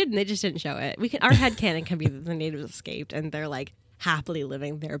Maybe make they it. did and they just didn't show it. Our headcanon can be that the natives escaped and they're like happily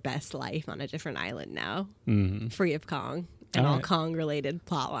living their best life on a different island now. Free of Kong and all right. Kong related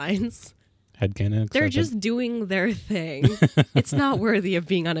plot lines. Headcanon They're accepted. just doing their thing. It's not worthy of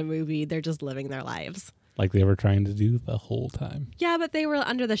being on a movie. They're just living their lives. Like they were trying to do the whole time. Yeah, but they were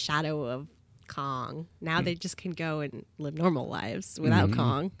under the shadow of Kong. Now they just can go and live normal lives without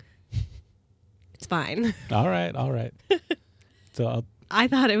Kong. It's fine. All right. So I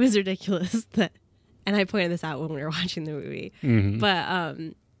thought it was ridiculous that, and I pointed this out when we were watching the movie, but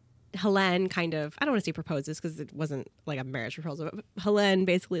Helene kind of, I don't want to say proposes because it wasn't like a marriage proposal, but Helene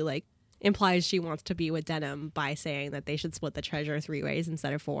basically like implies she wants to be with Denham by saying that they should split the treasure 3 ways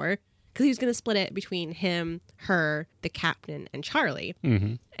instead of 4. Because he was going to split it between him, her, the captain, and Charlie.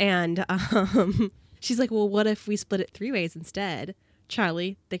 And she's like, well, what if we split it 3 ways instead?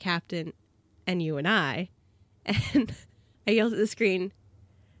 Charlie, the captain, and you and I. And I yelled at the screen,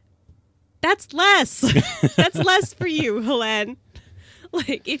 that's less. That's less for you, Helene.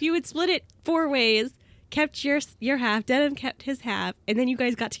 Like, if you would split it 4 ways, kept your half, Denham kept his half, and then you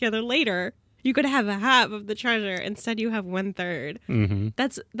guys got together later, you could have a half of the treasure. Instead, you have 1/3.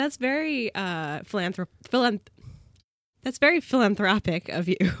 That's very that's very philanthropic of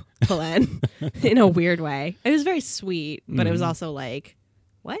you, Helene, in a weird way. It was very sweet, but it was also like,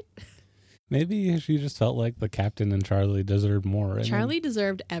 what? maybe she just felt like the captain and Charlie deserved more. And Charlie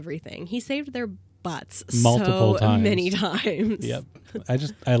deserved everything. He saved their butts Multiple so times. many times. Yep.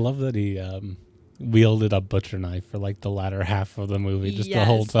 I love that he wielded a butcher knife for like the latter half of the movie, just the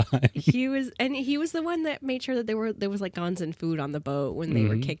whole time. He was the one that made sure that there was like guns and food on the boat when they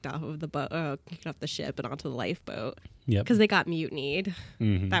were kicked off of the boat, kicked off the ship and onto the lifeboat. Yep. Because they got mutinied.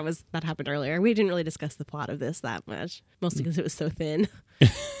 That happened earlier. We didn't really discuss the plot of this that much, mostly because it was so thin.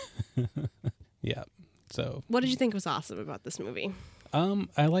 Yeah. So What did you think was awesome about this movie?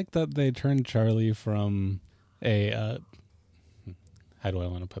 I like that they turned Charlie from a how do I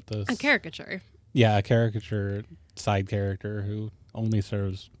want to put this? A caricature. Yeah, a caricature side character who only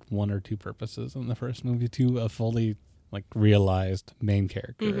serves 1 or 2 purposes in the first movie to a fully like realized main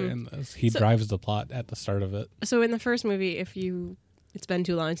character in this. He drives the plot at the start of it. So in the first movie, it's been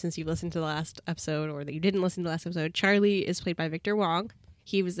too long since you've listened to the last episode or that you didn't listen to the last episode, Charlie is played by Victor Wong.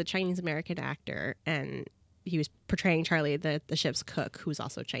 He was a Chinese American actor and he was portraying Charlie, the ship's cook, who's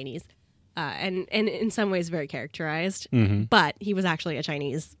also Chinese. And in some ways very characterized, but he was actually a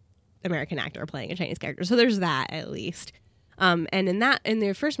Chinese American actor playing a Chinese character. So there's that at least. And in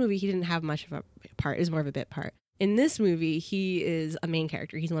the first movie, he didn't have much of a part. It was more of a bit part. In this movie, he is a main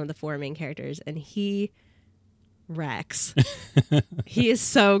character. He's one of the 4 main characters and he wrecks. He is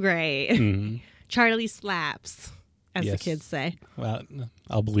so great. Charlie slaps, as the kids say. Well,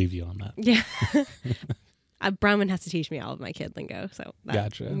 I'll believe you on that. Yeah. Bronwyn has to teach me all of my kid lingo. So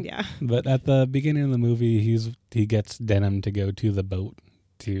Gotcha. Yeah. But at the beginning of the movie, he gets Denham to go to the boat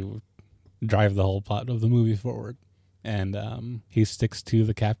to drive the whole plot of the movie forward. And he sticks to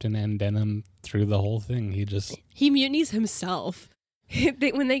the captain and Denham through the whole thing. He mutinies himself.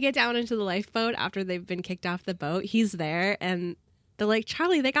 When they get down into the lifeboat after they've been kicked off the boat, he's there and they're like,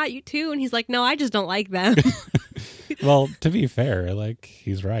 Charlie, they got you too. And he's like, no, I just don't like them. Well, to be fair, like,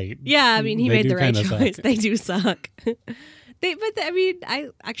 he's right. Yeah, I mean, he They made do the right kinda choice. suck. They do suck. I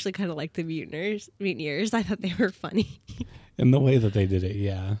actually kind of like the mutineers. I thought they were funny. In the way that they did it,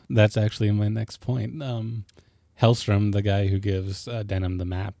 yeah. That's actually my next point. Hellstrom, the guy who gives Denham the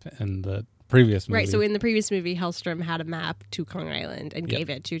map in the previous movie. Right, so in the previous movie, Hellstrom had a map to Kong Island and gave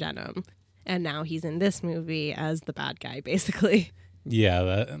it to Denham. And now he's in this movie as the bad guy, basically. Yeah,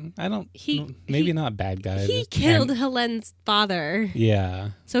 that I don't. Maybe not bad guy. He killed Helene's father. Yeah.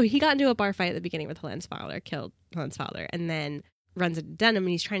 So he got into a bar fight at the beginning with Helene's father, killed Helene's father, and then runs into Denham, and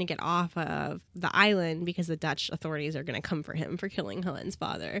he's trying to get off of the island because the Dutch authorities are going to come for him for killing Helene's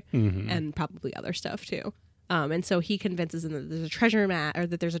father, and probably other stuff too. And so he convinces them that there's a treasure or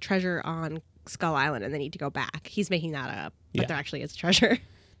that there's a treasure on Skull Island, and they need to go back. He's making that up, but there actually is a treasure.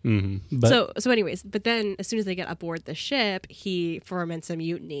 So anyways, but then as soon as they get aboard the ship, he foments a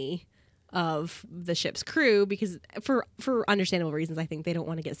mutiny of the ship's crew because for understandable reasons, I think they don't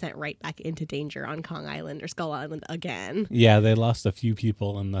want to get sent right back into danger on Kong Island or Skull Island again. Yeah, they lost a few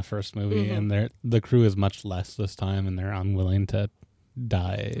people in the first movie, and the crew is much less this time, and they're unwilling to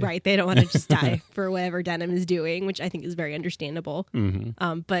die. Right, they don't want to just die for whatever Denham is doing, which I think is very understandable.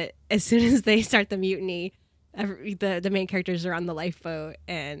 But as soon as they start the mutiny, the main characters are on the lifeboat,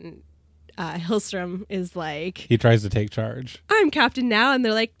 and Hillstrom is like, he tries to take charge. I'm captain now, and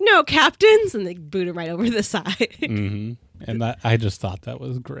they're like, no captains, and they boot him right over the side. And that I just thought that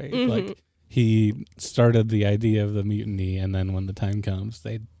was great. Like, he started the idea of the mutiny, and then when the time comes,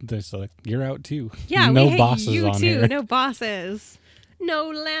 they're like, you're out too. Yeah, no we hate bosses you on too. here. No bosses, no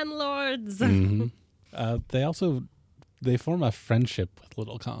landlords. They form a friendship with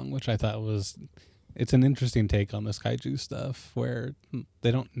Little Kong, which I thought was. It's an interesting take on this kaiju stuff where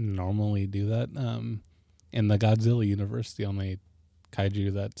they don't normally do that. In the Godzilla universe, the only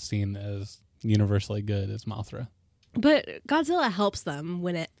kaiju that's seen as universally good is Mothra. But Godzilla helps them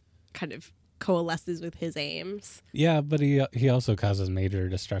when it kind of coalesces with his aims. Yeah, but he also causes major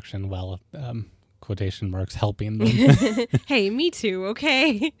destruction while, quotation marks, helping them. Hey, me too,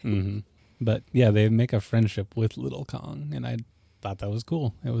 okay? But yeah, they make a friendship with Little Kong, and I thought that was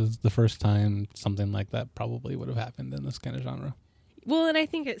cool. It was the first time something like that probably would have happened in this kind of genre. Well, and I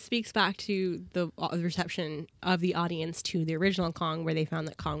think it speaks back to the reception of the audience to the original Kong, where they found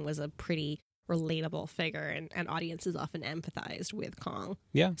that Kong was a pretty relatable figure, and audiences often empathized with Kong.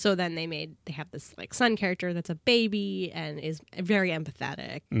 Yeah. So then they have this like son character that's a baby and is very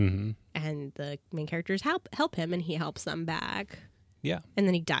empathetic, and the main characters help him, and he helps them back. Yeah. And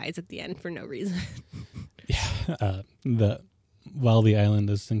then he dies at the end for no reason. While the island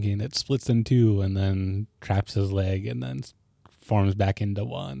is sinking, it splits in two and then traps his leg and then forms back into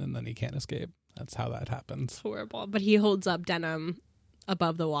one, and then he can't escape. That's how that happens. Horrible. But he holds up Denham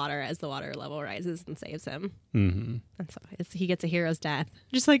above the water as the water level rises and saves him. And so he gets a hero's death.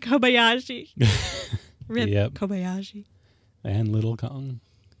 Just like Kobayashi. Rip Kobayashi. And Little Kong.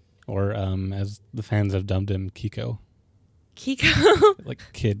 Or as the fans have dubbed him, Kiko. Kiko? Like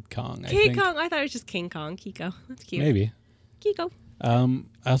Kid Kong, I Kid think. Kong. I thought it was just King Kong. Kiko. That's cute. Maybe. Kiko.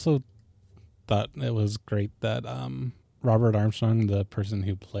 I also thought it was great that Robert Armstrong, the person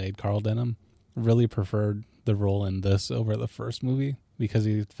who played Carl Denham, really preferred the role in this over the first movie because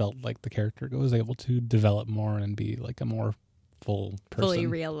he felt like the character was able to develop more and be like a more full person. Fully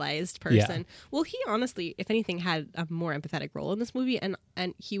realized person. Yeah. Well, he honestly, if anything, had a more empathetic role in this movie, and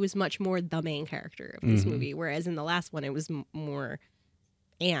he was much more the main character of this movie, whereas in the last one it was more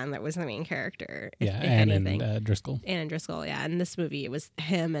Anne that was the main character. Yeah, Anne and Driscoll. Anne and Driscoll, yeah. In this movie, it was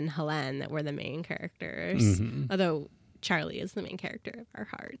him and Helene that were the main characters, although Charlie is the main character of our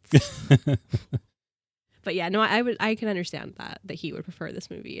hearts. But yeah, no, I can understand that he would prefer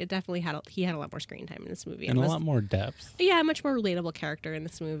this movie. It definitely he had a lot more screen time in this movie. And a lot more depth. Yeah, a much more relatable character in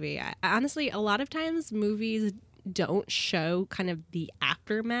this movie. Honestly, a lot of times movies don't show kind of the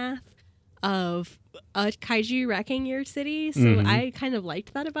aftermath of a kaiju wrecking your city. So I kind of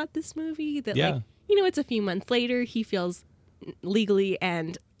liked that about this movie. That it's a few months later, he feels legally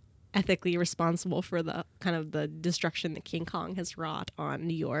and ethically responsible for the kind of the destruction that King Kong has wrought on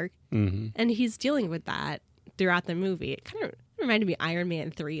New York. And he's dealing with that throughout the movie. It kind of reminded me of Iron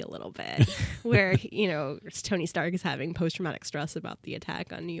Man 3 a little bit, where, Tony Stark is having post-traumatic stress about the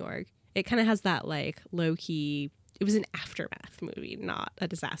attack on New York. It kind of has that like low-key, it was an aftermath movie, not a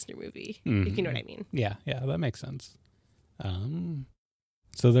disaster movie, if you know what I mean. Yeah, that makes sense.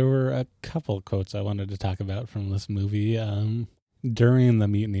 So there were a couple quotes I wanted to talk about from this movie. During the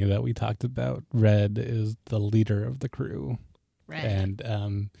mutiny that we talked about, Red is the leader of the crew. Red.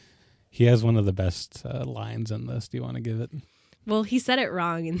 And he has one of the best lines in this. Do you want to give it? Well, he said it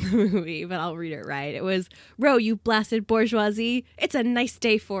wrong in the movie, but I'll read it right. It was, "Row, you blasted bourgeoisie. It's a nice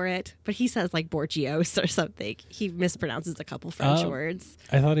day for it." But he says like bourgeois or something. He mispronounces a couple French words.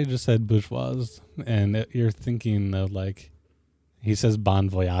 I thought he just said bourgeois. And you're thinking of like, he says bon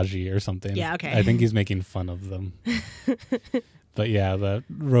voyage or something. Yeah, okay. I think he's making fun of them. But yeah, the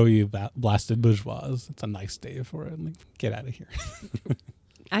 "row you blasted bourgeois." It's a nice day for it. Like, get out of here.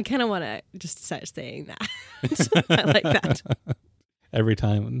 I kind of want to just start saying that. I like that. every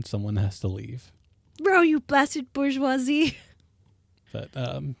time someone has to leave. Bro, you blasted bourgeoisie. But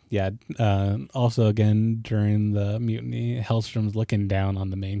also again during the mutiny, Hellstrom's looking down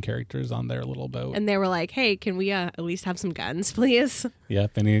on the main characters on their little boat. And they were like, hey, can we at least have some guns, please?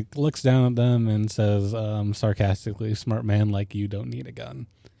 Yep, and he looks down at them and says sarcastically, "Smart man like you don't need a gun."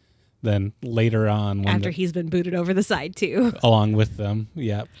 Then later on, when After he's been booted over the side, too. along with them,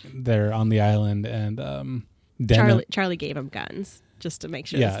 yep, they're on the island, and Charlie gave him guns, just to make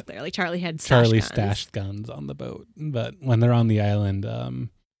sure Yeah. this is clear. Like, Charlie Charlie guns. stashed guns on the boat. But when they're on the island,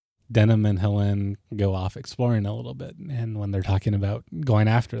 Denham and Helen go off exploring a little bit. And when they're talking about going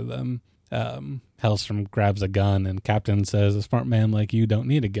after them, Hellstrom grabs a gun and Captain says, "A smart man like you don't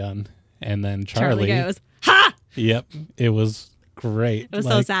need a gun." And then Charlie goes, ha! Yep, it was great. It was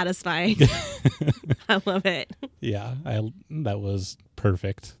so satisfying. I love it. Yeah, that was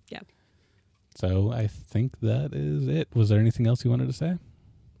perfect. Yeah. So I think that is it. Was there anything else you wanted to say?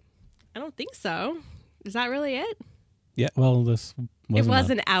 I don't think so. Is that really it? Yeah, well, this It was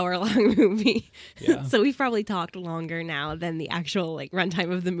an hour-long movie. Yeah. So we've probably talked longer now than the actual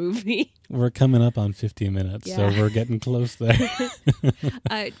runtime of the movie. We're coming up on 15 minutes, so Yeah. we're getting close there.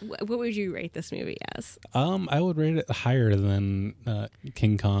 What would you rate this movie as? I would rate it higher than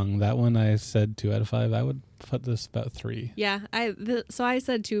King Kong. That one I said 2 out of 5. I would put this about 3. Yeah, so I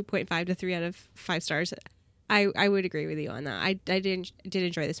said 2.5 to 3 out of 5 stars. I would agree with you on that. I did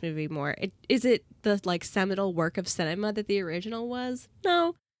enjoy this movie more. Is it the seminal work of cinema that the original was?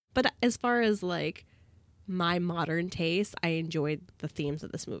 No, but as far as my modern taste, I enjoyed the themes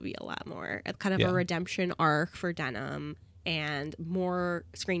of this movie a lot more. It's kind of a redemption arc for Denham and more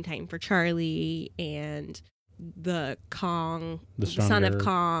screen time for Charlie and the Kong, the son of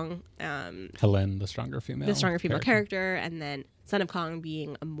Kong, Helen, the stronger female character, and then Son of Kong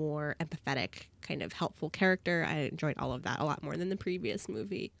being a more empathetic, kind of helpful character. I enjoyed all of that a lot more than the previous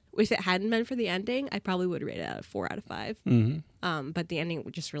movie. If it hadn't been for the ending, I probably would rate it a 4 out of 5. Mm-hmm. But the ending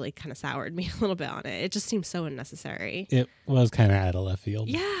just really kind of soured me a little bit on it. It just seemed so unnecessary. It was kind of out of left field.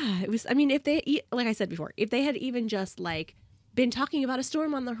 Yeah, it was. I mean, if they, like I said before, if they had even just been talking about a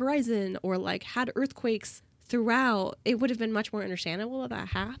storm on the horizon or had earthquakes throughout, it would have been much more understandable that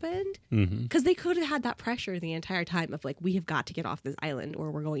happened, because they could have had that pressure the entire time of we have got to get off this island or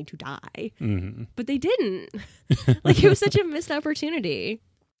we're going to die. But they didn't. It was such a missed opportunity.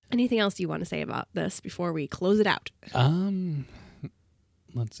 Anything else you want to say about this before we close it out?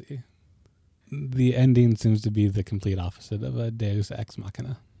 Let's see. The ending seems to be the complete opposite of a Deus Ex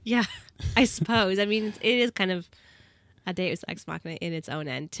Machina. Yeah, I suppose. I mean, it is kind of a Deus Ex Machina in its own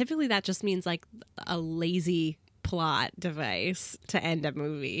end. Typically, that just means a lazy plot device to end a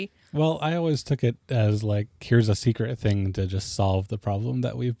movie. Well, I always took it as here's a secret thing to just solve the problem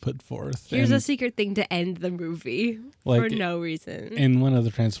that we've put forth. Here's a secret thing to end the movie for no reason. In one of the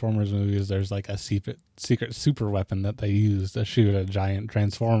Transformers movies, there's a secret super weapon that they use to shoot a giant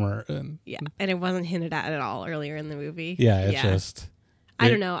Transformer. And it wasn't hinted at all earlier in the movie. Yeah, it's just... I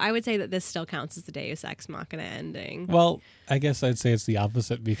don't know. I would say that this still counts as the Deus Ex Machina ending. Well, I guess I'd say it's the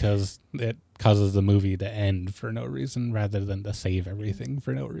opposite because it causes the movie to end for no reason rather than to save everything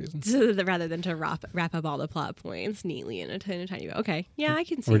for no reason. Rather than to wrap up all the plot points neatly in a tiny bit. Okay, yeah, I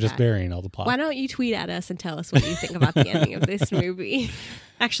can see We're just burying all the plot. Why don't you tweet at us and tell us what you think about the ending of this movie?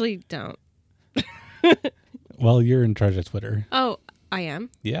 Actually, don't. Well, you're in charge of Twitter. Oh, I am?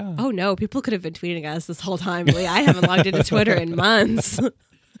 Yeah. Oh, no. People could have been tweeting us this whole time. I haven't logged into Twitter in months.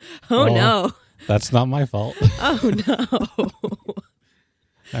 No. That's not my fault. Oh, no.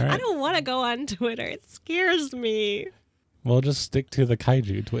 All right. I don't want to go on Twitter. It scares me. Well, just stick to the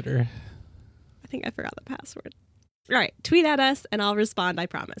Kaiju Twitter. I think I forgot the password. All right, tweet at us and I'll respond, I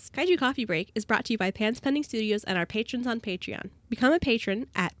promise. Kaiju Coffee Break is brought to you by Pants Pending Studios and our patrons on Patreon. Become a patron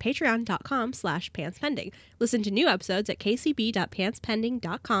at patreon.com/pantspending. Listen to new episodes at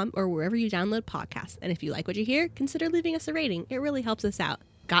kcb.pantspending.com or wherever you download podcasts. And if you like what you hear, consider leaving us a rating. It really helps us out.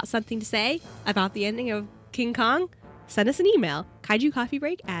 Got something to say about the ending of King Kong? Send us an email,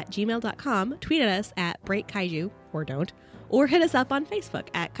 kaijucoffeebreak@gmail.com, tweet at us at breakkaiju, or don't, or hit us up on Facebook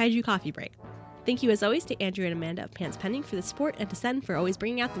at Kaiju Coffee Break. Thank you as always to Andrew and Amanda of Pants Pending for the support and to Sen for always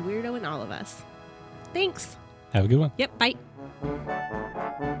bringing out the weirdo in all of us. Thanks. Have a good one. Yep, bye.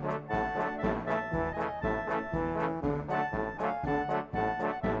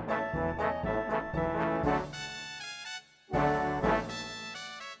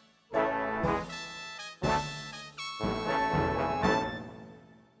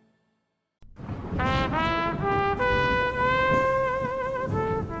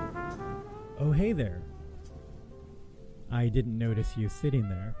 Oh, hey there. I didn't notice you sitting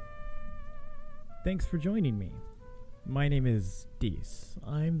there. Thanks for joining me. My name is Dees.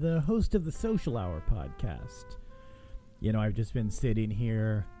 I'm the host of the Social Hour podcast. You know, I've just been sitting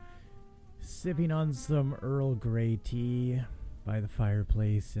here sipping on some Earl Grey tea by the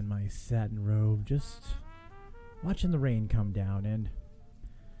fireplace in my satin robe, just watching the rain come down and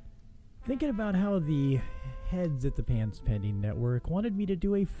thinking about how the heads at the Pants Pending Network wanted me to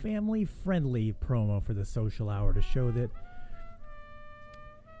do a family-friendly promo for the Social Hour to show that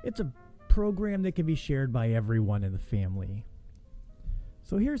it's a program that can be shared by everyone in the family.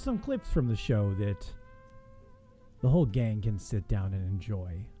 So here's some clips from the show that the whole gang can sit down and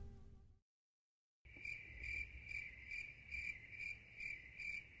enjoy.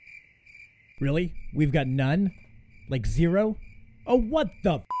 Really? We've got none? Like zero? Oh, what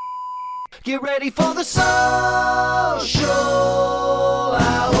the Get ready for the social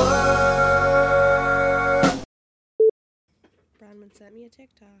hour. Bronwyn sent me a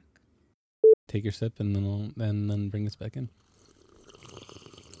TikTok. Take your sip and then bring us back in.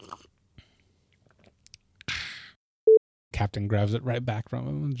 Captain grabs it right back from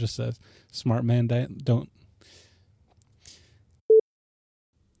him and just says, "Smart man, don't."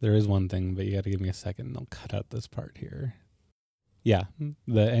 There is one thing, but you got to give me a second. I'll cut out this part here. Yeah,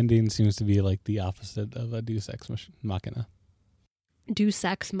 the ending seems to be like the opposite of a Deus Ex Machina. Deus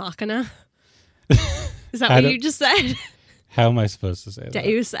Ex Machina? Is that what you just said? How am I supposed to say that?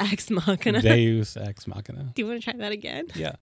 Deus Ex Machina. Deus Ex Machina. Do you want to try that again? Yeah.